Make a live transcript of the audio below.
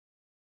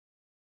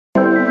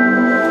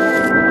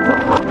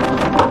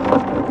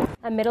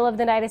A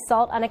middle-of-the-night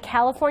assault on a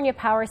California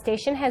power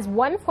station has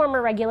one former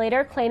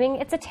regulator claiming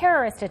it's a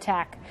terrorist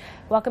attack.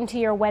 Welcome to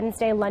your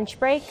Wednesday lunch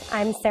break.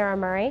 I'm Sarah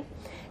Murray.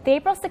 The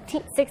April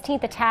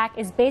 16th attack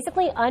is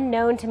basically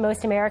unknown to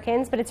most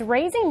Americans, but it's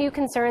raising new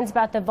concerns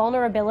about the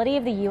vulnerability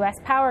of the U.S.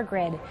 power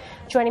grid.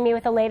 Joining me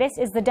with the latest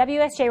is the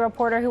WSJ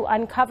reporter who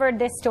uncovered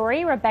this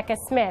story, Rebecca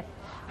Smith.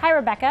 Hi,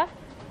 Rebecca.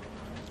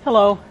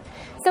 Hello.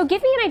 So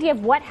give me an idea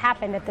of what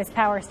happened at this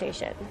power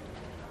station.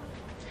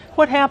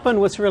 What happened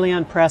was really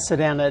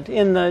unprecedented.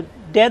 In the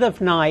dead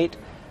of night,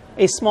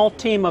 a small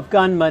team of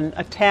gunmen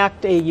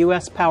attacked a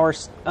U.S. power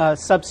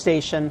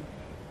substation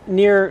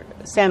near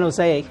San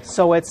Jose.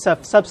 So it's a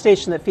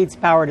substation that feeds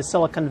power to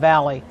Silicon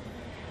Valley.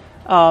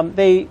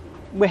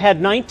 We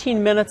had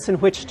 19 minutes in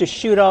which to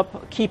shoot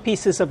up key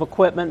pieces of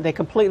equipment. They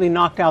completely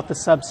knocked out the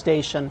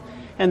substation.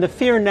 And the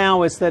fear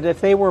now is that if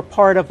they were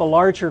part of a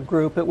larger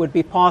group, it would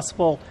be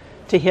possible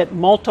to hit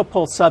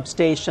multiple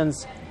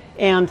substations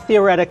and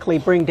theoretically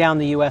bring down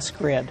the U.S.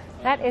 grid.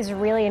 That is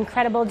really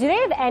incredible. Do they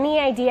have any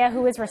idea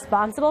who is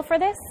responsible for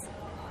this?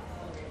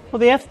 Well,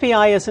 the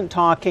FBI isn't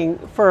talking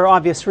for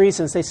obvious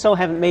reasons. They still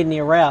haven't made any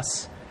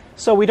arrests.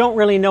 So we don't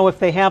really know if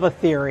they have a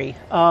theory.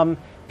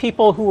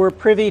 People who were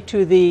privy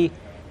to the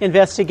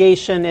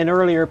investigation in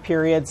earlier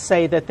periods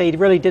say that they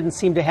really didn't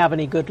seem to have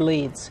any good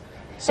leads.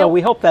 So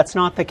we hope that's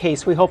not the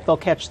case. We hope they'll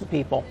catch the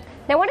people.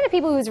 Now, one of the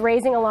people who's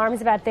raising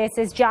alarms about this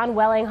is John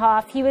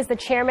Wellinghoff. He was the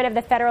chairman of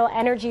the Federal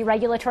Energy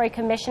Regulatory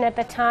Commission at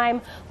the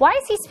time. Why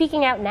is he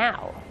speaking out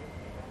now?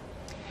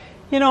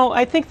 You know,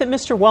 I think that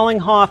Mr.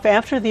 Wellinghoff,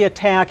 after the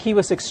attack, he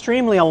was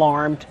extremely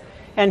alarmed,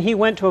 and he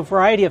went to a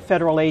variety of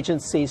federal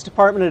agencies,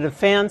 Department of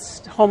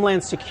Defense,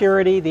 Homeland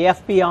Security, the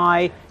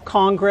FBI,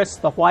 Congress,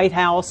 the White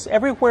House,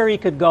 everywhere he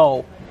could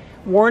go,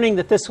 warning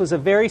that this was a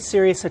very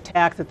serious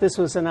attack, that this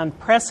was an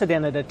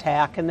unprecedented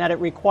attack, and that it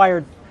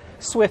required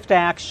swift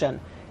action.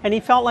 And he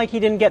felt like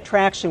he didn't get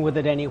traction with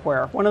it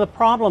anywhere. One of the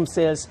problems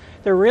is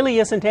there really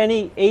isn't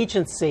any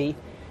agency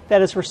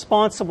that is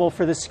responsible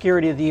for the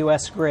security of the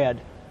U.S.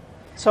 grid.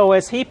 So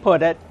as he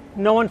put it,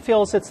 no one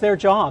feels it's their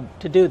job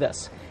to do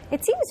this.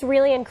 It seems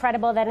really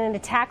incredible that an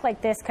attack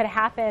like this could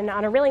happen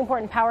on a really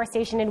important power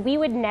station and we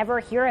would never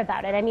hear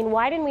about it. I mean,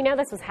 why didn't we know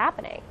this was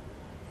happening?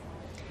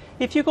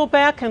 If you go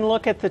back and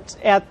look at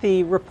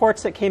the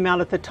reports that came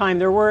out at the time,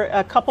 there were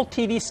a couple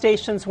TV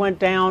stations went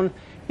down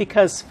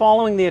because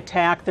following the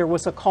attack there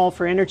was a call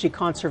for energy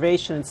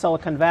conservation in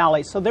Silicon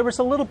Valley. So there was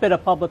a little bit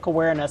of public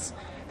awareness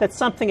that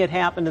something had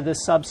happened to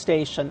this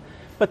substation.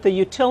 But the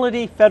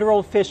utility, federal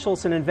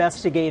officials, and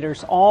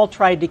investigators all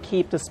tried to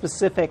keep the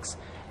specifics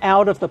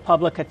out of the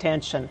public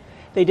attention.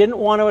 They didn't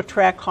want to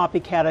attract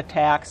copycat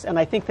attacks, and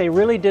I think they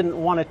really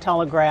didn't want to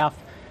telegraph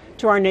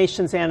to our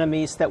nation's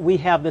enemies that we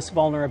have this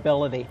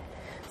vulnerability.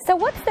 So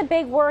what's the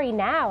big worry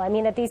now? I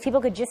mean, that these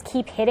people could just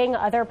keep hitting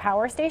other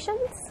power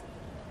stations?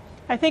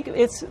 I think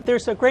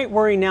there's a great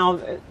worry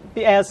now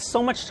as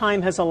so much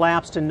time has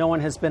elapsed and no one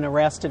has been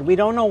arrested. We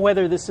don't know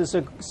whether this is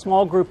a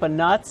small group of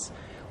nuts.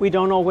 We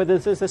don't know whether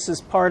this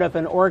is part of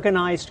an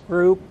organized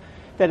group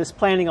that is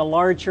planning a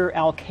larger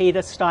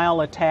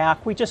Al-Qaeda-style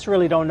attack. We just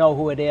really don't know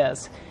who it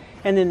is.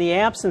 And in the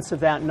absence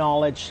of that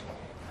knowledge,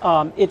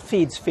 it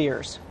feeds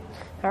fears.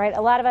 All right,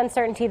 a lot of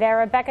uncertainty there.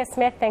 Rebecca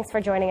Smith, thanks for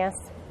joining us.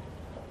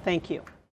 Thank you.